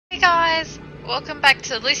guys, welcome back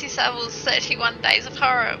to Lucy Savile's 31 Days of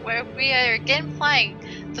Horror, where we are again playing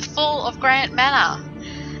The Fall of Grant Manor.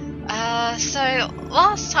 So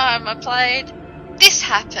last time I played, this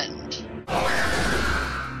happened.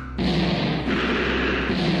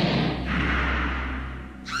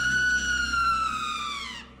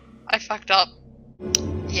 I fucked up.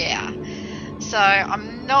 Yeah. So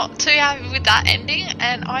I'm not too happy with that ending,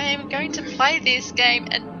 and I am going to play this game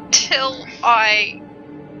until I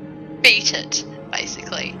beat it,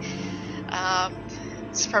 basically.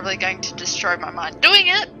 It's probably going to destroy my mind doing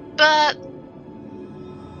it, but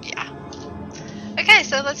yeah. Okay,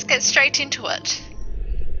 so let's get straight into it.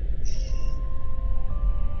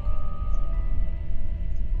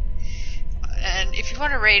 And if you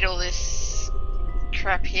want to read all this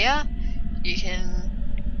crap here, you can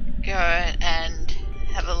go and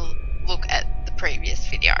have a look at the previous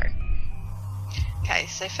video. Okay,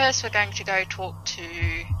 so first we're going to go talk to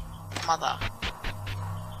Mother.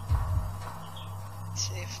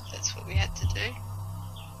 See if that's what we had to do.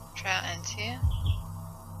 Trail ends here.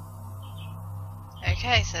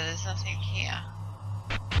 Okay, so there's nothing here.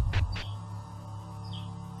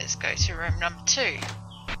 Let's go to room number 2.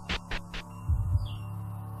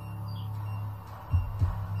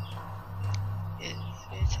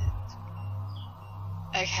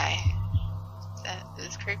 Okay, that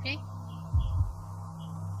is creepy.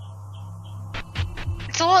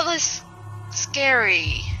 It's a lot less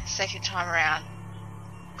scary second time around.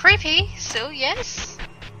 Creepy, still, yes,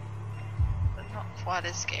 but not quite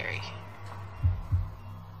as scary.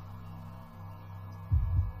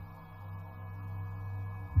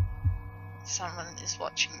 Someone is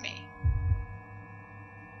watching me.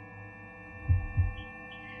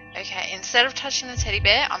 Okay, instead of touching the teddy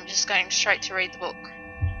bear, I'm just going straight to read the book.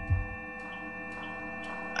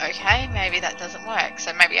 Okay, maybe that doesn't work,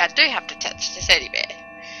 so maybe I do have to touch the teddy bear.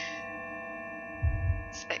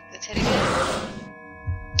 Inspect the teddy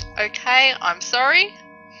bear. Okay, I'm sorry.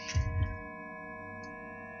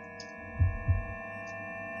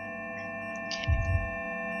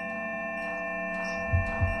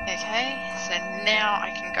 Okay, so now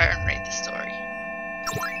I can go and read the story.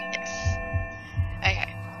 Yes.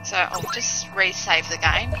 Okay, so I'll just resave the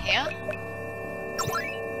game here.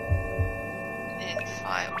 In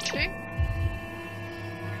file 2.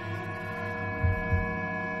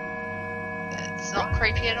 That's not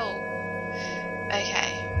creepy at all.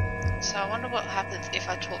 Okay. So I wonder what happens if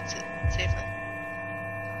I talk to see if I...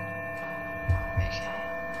 Okay.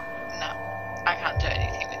 No. I can't do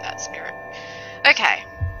anything with that spirit. Okay.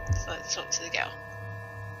 So let's talk to the girl.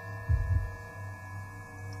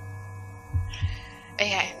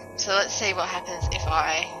 Okay. So let's see what happens if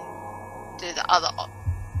I do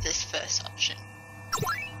this first option.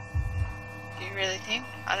 Do you really think?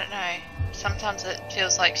 I don't know. Sometimes it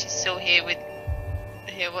feels like she's still here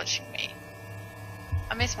watching me.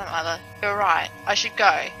 I miss my mother. You're right. I should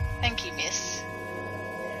go. Thank you, miss.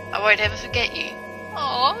 I won't ever forget you.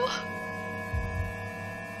 Aww.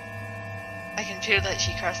 I can feel that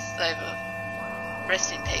she crosses over.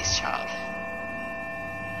 Rest in peace, child.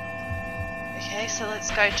 Okay, so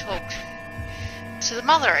let's go talk to the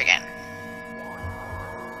mother again.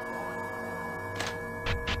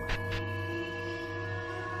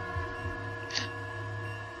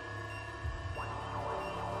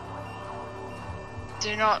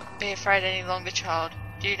 Do not be afraid any longer, child.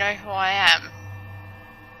 Do you know who I am?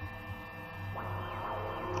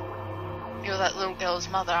 You're that little girl's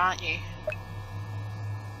mother, aren't you?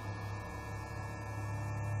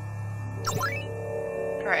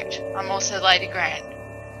 Correct. I'm also Lady Grant.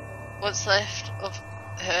 What's left of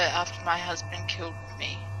her after my husband killed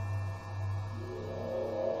me.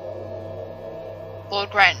 Lord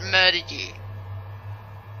Grant murdered you.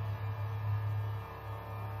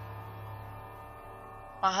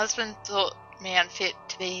 My husband thought me unfit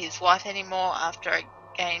to be his wife anymore after I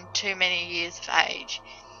gained too many years of age.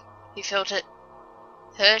 He felt it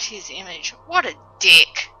hurt his image. What a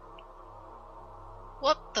dick!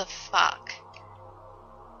 What the fuck?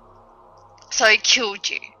 So he killed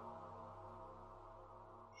you.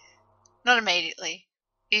 Not immediately.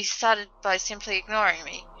 He started by simply ignoring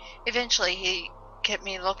me. Eventually he kept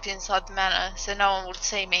me locked inside the manor so no one would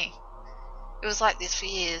see me. It was like this for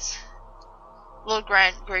years. Lord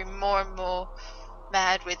Grant grew more and more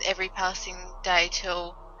mad with every passing day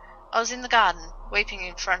till I was in the garden, weeping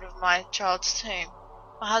in front of my child's tomb.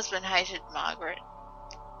 My husband hated Margaret.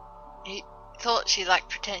 He thought she lacked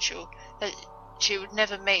potential, that she would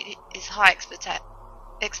never meet his high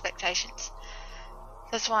expectations.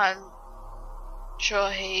 That's why I'm sure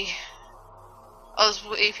I was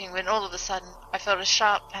weeping when all of a sudden I felt a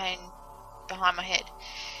sharp pain behind my head.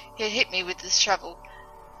 He had hit me with this shovel.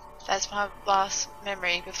 That's my last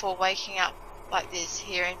memory before waking up like this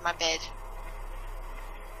here in my bed.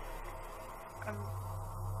 I'm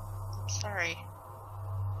sorry.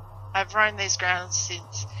 I've roamed these grounds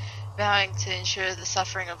since, vowing to ensure the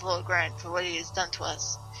suffering of Lord Grant for what he has done to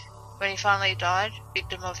us. When he finally died,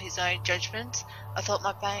 victim of his own judgments, I thought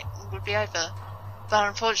my pain would be over. But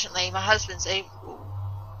unfortunately, my husband's evil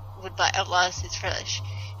would outlast his flesh.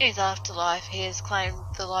 In his afterlife, he has claimed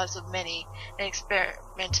the lives of many and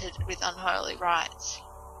experimented with unholy rites.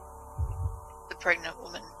 The pregnant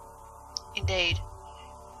woman. Indeed.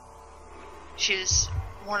 She was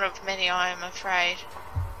one of many, I am afraid.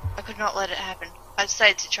 I could not let it happen. I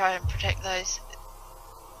stayed to try and protect those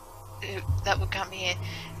that would come here,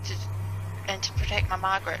 and to protect my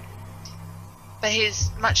Margaret. But he is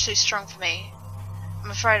much too strong for me. I'm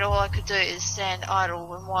afraid all I could do is stand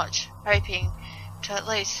idle and watch, hoping to at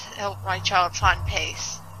least help my child find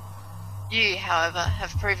peace. You, however,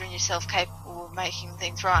 have proven yourself capable of making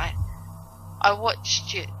things right. I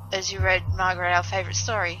watched you as you read Margaret our favourite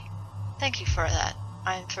story. Thank you for that.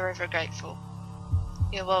 I am forever grateful.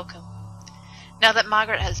 You're welcome. Now that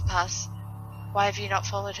Margaret has passed, why have you not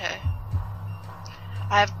followed her?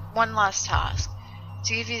 I have one last task.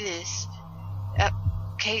 To give you this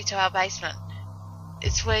key to our basement.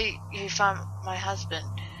 It's where you found my husband.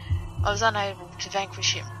 I was unable to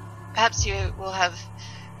vanquish him. Perhaps you will have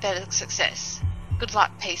better success. Good luck,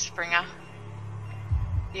 Peacebringer.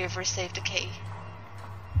 You have received a key.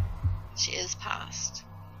 She is passed.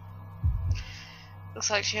 Looks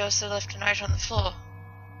like she also left a note on the floor.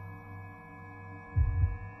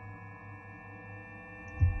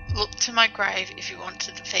 Look to my grave if you want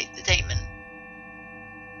to defeat the demon.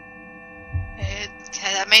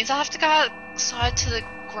 Okay, that means I have to go outside to the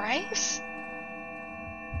graves?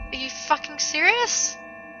 Are you fucking serious?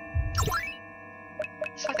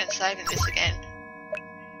 Fucking saving this again.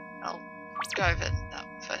 I'll go over that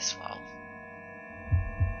first file.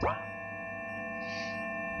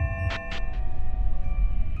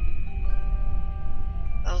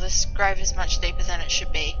 Well, this grave is much deeper than it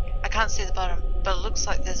should be. I can't see the bottom, but it looks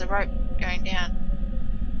like there's a rope going down.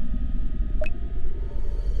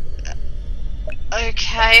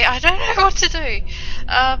 Okay, I don't know what to do.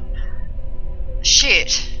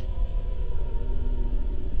 Shit.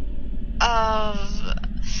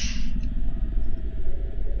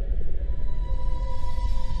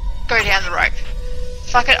 Go down the rope.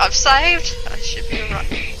 Fuck it, I've saved. I should be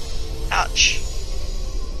alright. Ouch.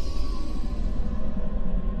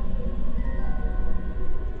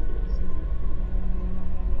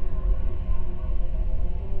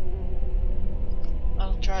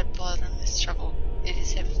 I'll dried blood on this shovel. It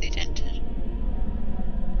is heavily dented.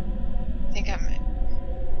 I think I'm...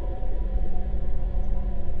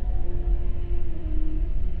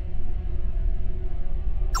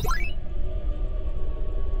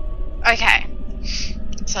 Okay,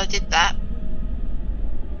 so I did that.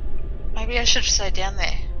 Maybe I should have stayed down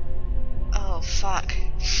there. Oh fuck.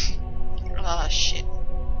 Oh shit.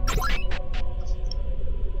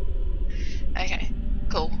 Okay,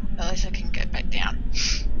 cool. At least I can get back down.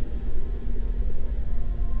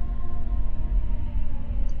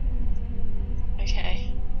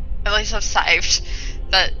 Okay. At least I've saved.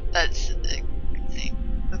 That's a good thing.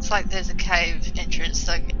 Looks like there's a cave entrance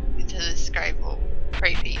dug into this grave wall.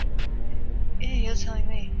 Creepy. Yeah, you're telling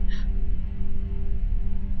me.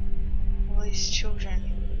 All these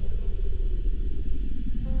children.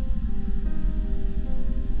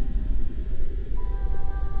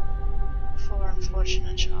 Poor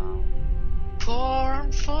unfortunate child. Poor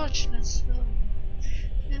unfortunate soul.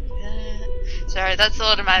 Sorry, that's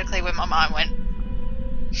automatically where my mind went.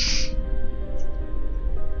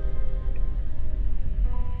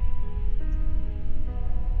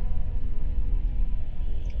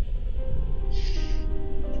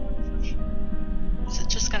 Is it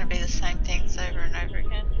just going to be the same things over and over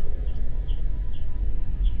again?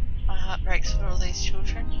 My heart breaks for all these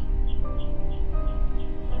children.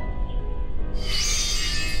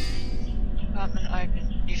 Compartment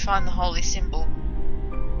open. You find the holy symbol.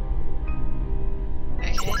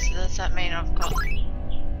 Okay, so does that mean I've got a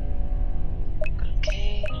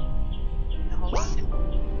key, the holy symbol?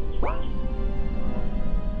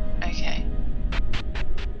 Okay.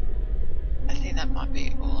 I think that might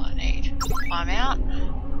be all I need. Climb out.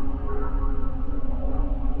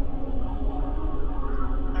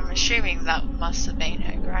 I'm assuming that must have been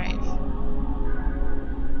her grave.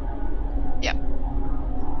 Yep.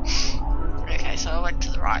 Okay, so I went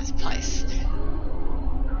to the right place.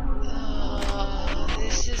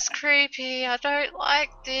 This is creepy. I don't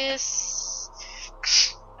like this.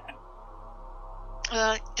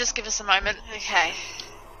 Just give us a moment. Okay.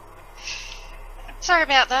 Sorry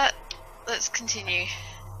about that. Let's continue.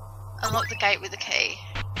 Unlock the gate with a key.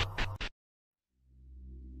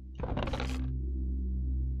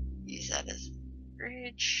 Use that as a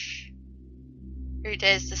bridge. Who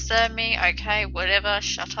dares disturb me? Okay, whatever.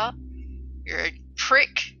 Shut up. You're a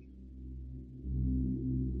prick.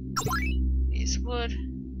 Use wood.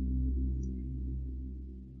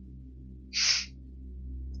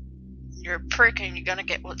 You're a prick and you're gonna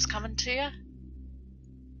get what's coming to you.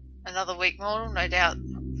 Another weak mortal, no doubt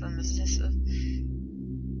from the sister.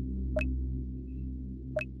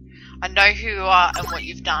 I know who you are and what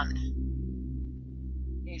you've done.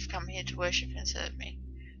 You've come here to worship and serve me.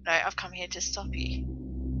 No, I've come here to stop you.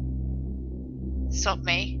 Stop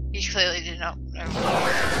me? You clearly did not know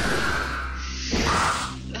what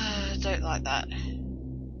don't like that.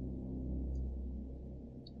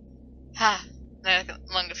 Ha! No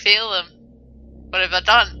longer feel them. What have I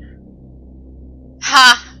done?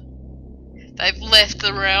 Ha! They've left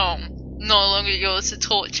the realm. No longer yours to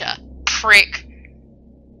torture. Prick!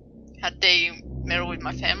 How dare you meddle with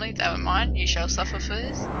my family? They were mine. You shall suffer for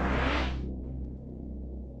this.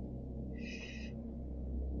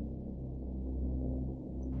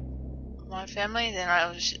 My family, then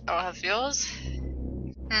I'll have yours.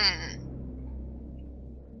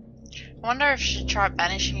 I wonder if I should try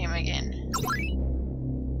banishing him again.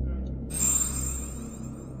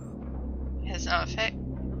 It has no effect.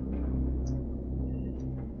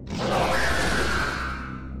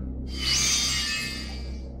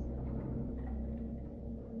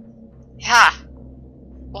 Ha!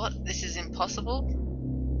 What? This is impossible?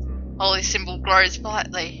 Holy symbol glows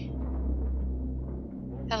brightly.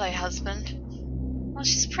 Hello, husband. Oh,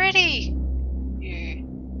 she's pretty.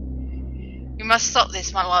 You must stop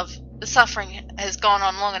this, my love. The suffering has gone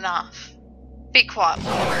on long enough. Be quiet.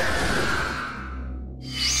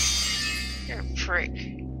 You're a prick.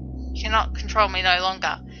 You cannot control me no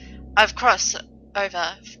longer. I've crossed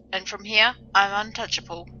over, and from here, I'm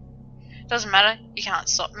untouchable. Doesn't matter, you can't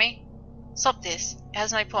stop me. Stop this. It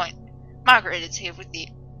has no point. Margaret is here with me.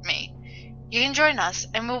 You can join us,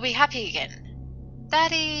 and we'll be happy again.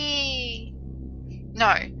 Daddy!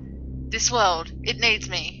 No. This world, it needs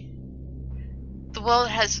me. The world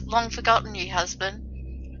has long forgotten you, husband.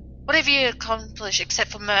 What have you accomplished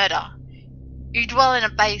except for murder? You dwell in a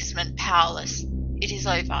basement, powerless. It is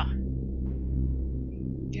over.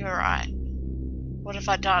 You're right. What have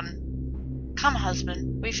I done? Come,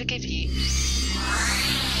 husband, we forgive you.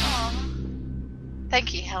 Aww.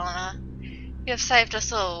 Thank you, Helena. You have saved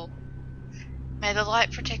us all. May the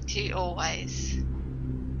light protect you always.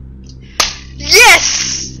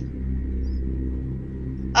 Yes!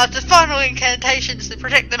 After final incantations to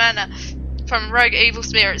protect the manor from rogue evil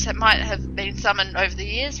spirits that might have been summoned over the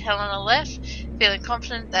years, Helena left, feeling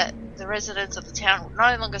confident that the residents of the town would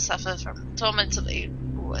no longer suffer from the torments of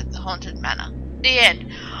evil at the haunted manor. The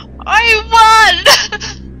end. I won!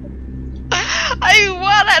 I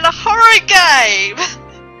won at a horror game!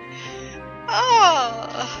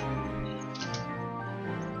 Oh.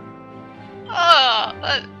 Oh,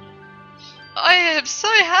 I am so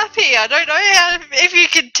happy. I don't know if you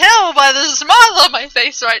can tell by the smile on my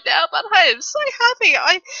face right now, but I am so happy.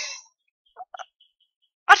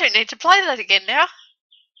 I don't need to play that again now,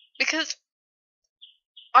 because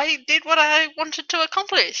I did what I wanted to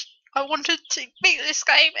accomplish. I wanted to beat this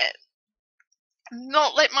game and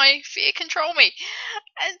not let my fear control me.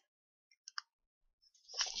 And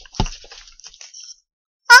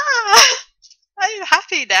I'm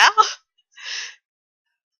happy now.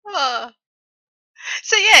 Oh.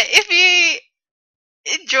 So yeah, if you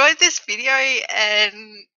enjoyed this video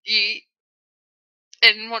and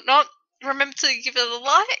whatnot, remember to give it a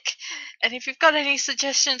like. And if you've got any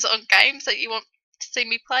suggestions on games that you want to see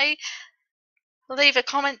me play, leave a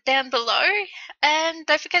comment down below. And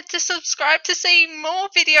don't forget to subscribe to see more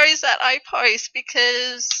videos that I post,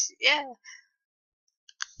 because yeah,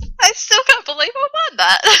 I still can't believe I won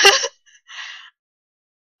that.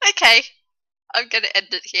 Okay, I'm gonna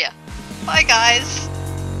end it here. Bye guys.